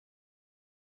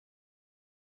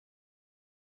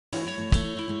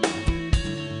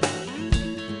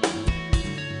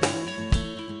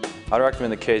I'd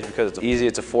recommend the cage because it's easy,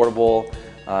 it's affordable,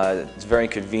 it's very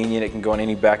convenient, it can go in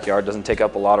any backyard, doesn't take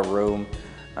up a lot of room,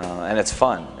 and it's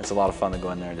fun. It's a lot of fun to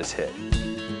go in there and just hit.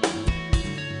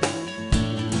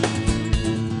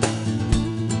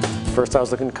 First I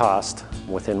was looking at cost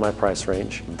within my price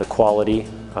range. The quality,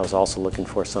 I was also looking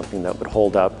for something that would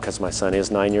hold up because my son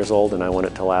is 9 years old and I want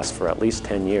it to last for at least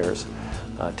 10 years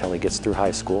till he gets through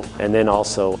high school. And then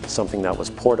also something that was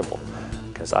portable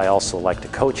because I also like to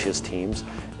coach his teams,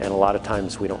 and a lot of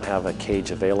times we don't have a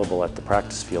cage available at the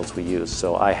practice fields we use.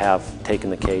 So I have taken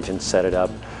the cage and set it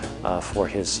up for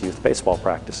his youth baseball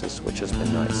practices, which has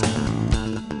been nice.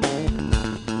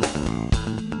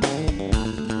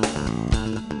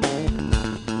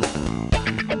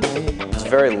 It's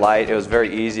very light, it was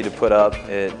very easy to put up.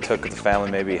 It took the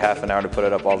family maybe half an hour to put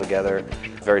it up all together.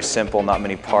 Very simple, not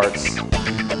many parts.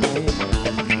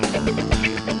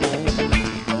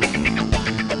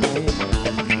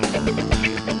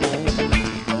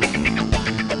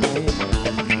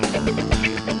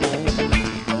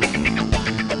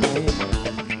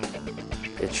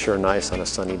 It's sure nice on a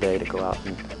sunny day to go out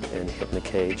and hit in the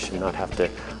cage and not have to.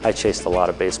 I chased a lot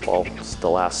of baseballs the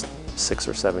last 6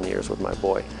 or 7 years with my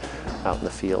boy out in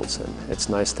the fields, and it's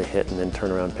nice to hit and then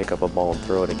turn around, pick up a ball and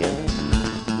throw it again.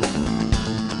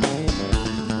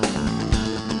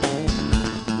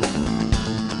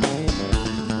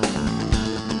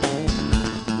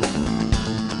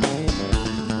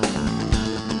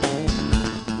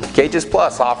 Cages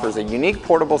Plus offers a unique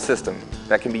portable system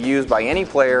that can be used by any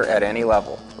player at any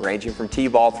level, ranging from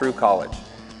t-ball through college.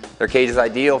 Their cage is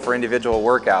ideal for individual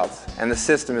workouts, and the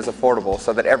system is affordable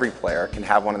so that every player can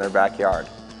have one in their backyard.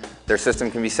 Their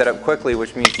system can be set up quickly,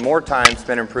 which means more time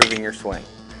spent improving your swing.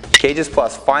 Cages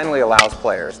Plus finally allows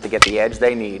players to get the edge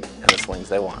they need and the swings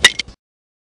they want.